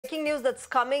breaking news that's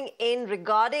coming in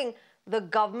regarding the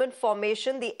government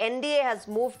formation. The NDA has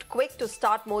moved quick to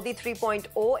start Modi 3.0.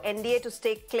 NDA to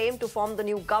stake claim to form the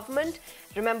new government.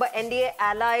 Remember, NDA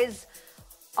allies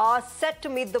are set to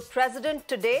meet the president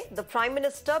today. The Prime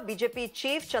Minister, BJP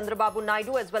Chief Chandrababu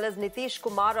Naidu, as well as Nitish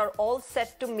Kumar are all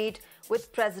set to meet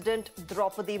with President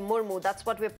Droupadi Murmu. That's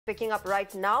what we're picking up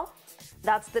right now.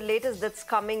 That's the latest that's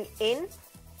coming in.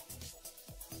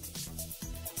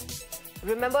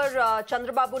 Remember,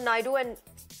 Chandrababu Naidu and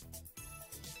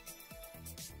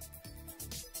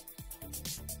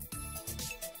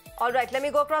all right, let me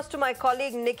go across to my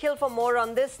colleague Nikhil for more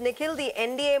on this. Nikhil, the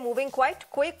NDA moving quite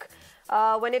quick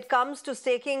when it comes to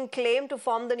staking claim to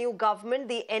form the new government.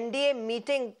 The NDA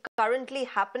meeting currently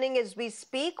happening as we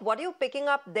speak. What are you picking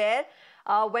up there?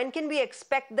 When can we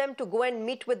expect them to go and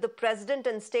meet with the president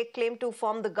and stake claim to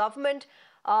form the government,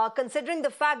 considering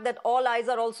the fact that all eyes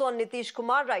are also on Nitish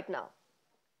Kumar right now?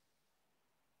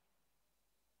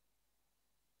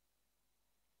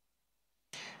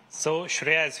 So,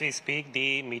 Shreya, as we speak,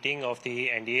 the meeting of the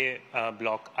NDA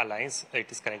bloc alliance, it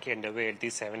is currently underway at the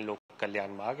 7 local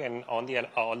Kalyan Marg, and all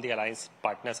the alliance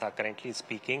partners are currently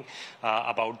speaking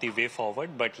about the way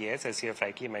forward. But yes, as you have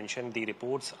rightly mentioned, the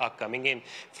reports are coming in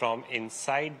from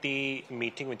inside the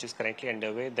meeting, which is currently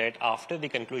underway, that after the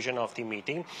conclusion of the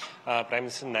meeting, Prime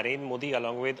Minister Narendra Modi,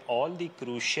 along with all the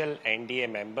crucial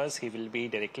NDA members, he will be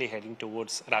directly heading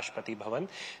towards Rashtrapati Bhavan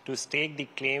to stake the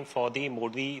claim for the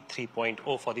Modi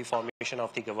 3.0, for the formation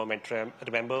of the government.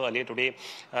 Remember, earlier today,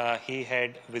 he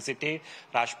had visited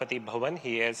Rashtrapati Bhavan.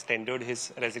 He has tendered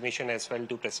his resignation as well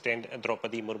to President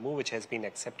Droupadi Murmu, which has been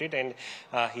accepted, and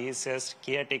he is just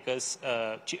caretaker's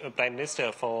Prime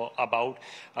Minister for about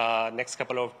next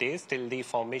couple of days till the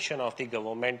formation of the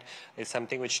government is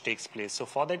something which takes place. So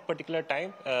for that particular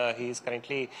time, he is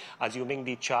currently assuming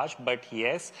the charge. But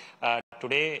yes,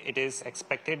 today it is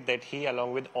expected that he,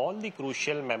 along with all the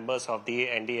crucial members of the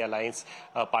NDA alliance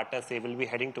partners, they will be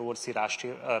heading towards the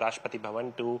Rashtrapati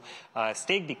Bhavan to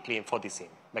stake the claim for the same.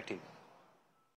 Back to you.